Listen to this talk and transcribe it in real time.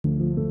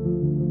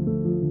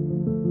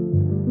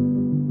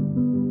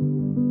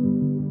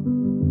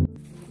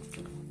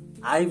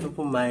Hive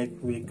Open Mic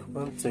Week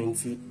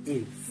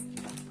 128.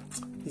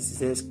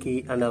 This is SK,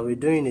 and I'll be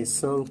doing a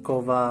song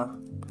cover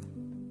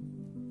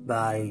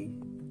by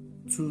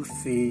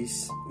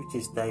Two-Face, which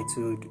is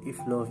titled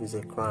If Love is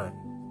a Crime.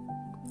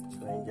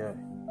 So enjoy.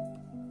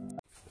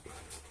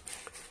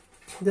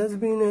 There's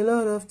been a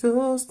lot of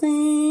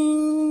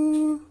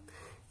toasting.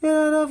 A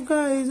lot of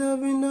guys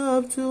have been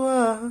up to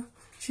her.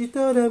 She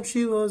told them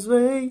she was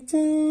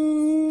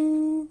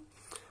waiting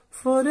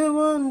for the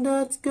one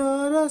that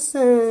God has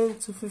sent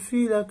to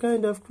fulfill a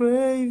kind of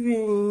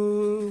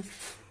craving,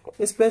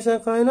 a special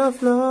kind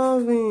of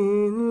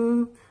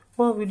loving,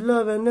 one with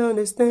love and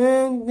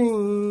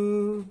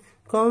understanding.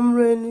 Come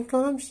rain,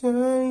 come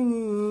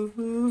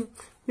shining.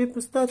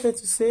 People started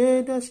to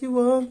say that she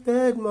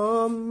wanted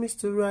mom is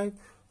to right.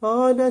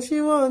 All that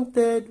she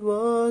wanted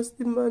was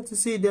the man to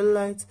see the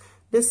light.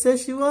 They said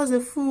she was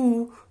a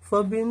fool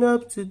for being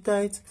up too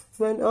tight,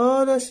 when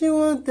all that she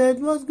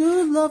wanted was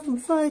good love and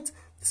fight.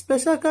 The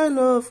special kind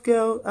of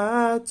girl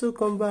I had to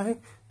come by.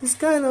 This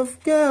kind of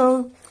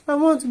girl, I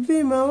want to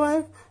be my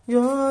wife.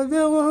 You're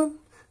the one.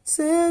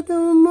 Say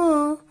no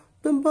more.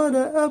 Don't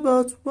bother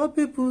about what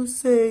people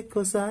say,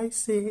 'cause I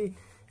say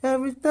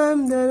every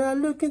time that I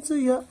look into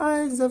your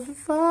eyes, there's a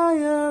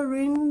fire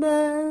in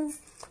there.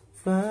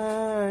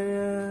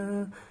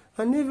 Fire.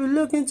 And if you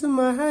look into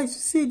my eyes, you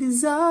see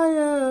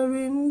desire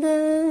in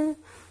there.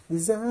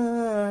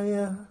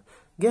 Desire.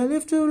 Girl,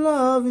 if true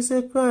love is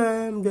a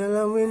crime, then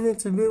I'm willing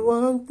to be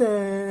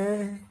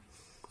wanted.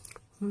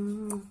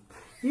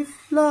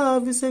 If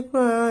love is a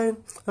crime,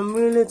 I'm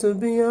willing to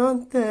be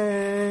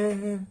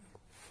haunted.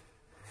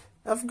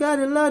 I've got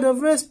a lot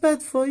of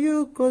respect for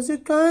you, 'cause you're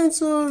kind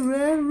so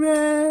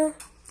rare,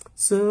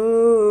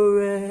 so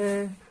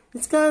rare.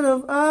 It's kind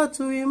of hard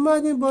to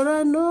imagine, but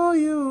I know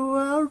you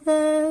are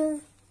rare.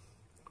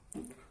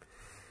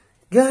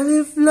 Girl,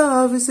 if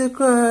love is a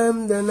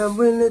crime, then I'm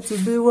willing to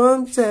be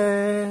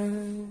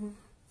wanted.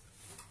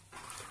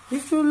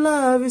 If your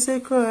love is a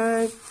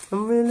crime,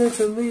 I'm willing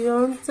to be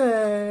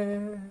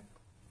haunted.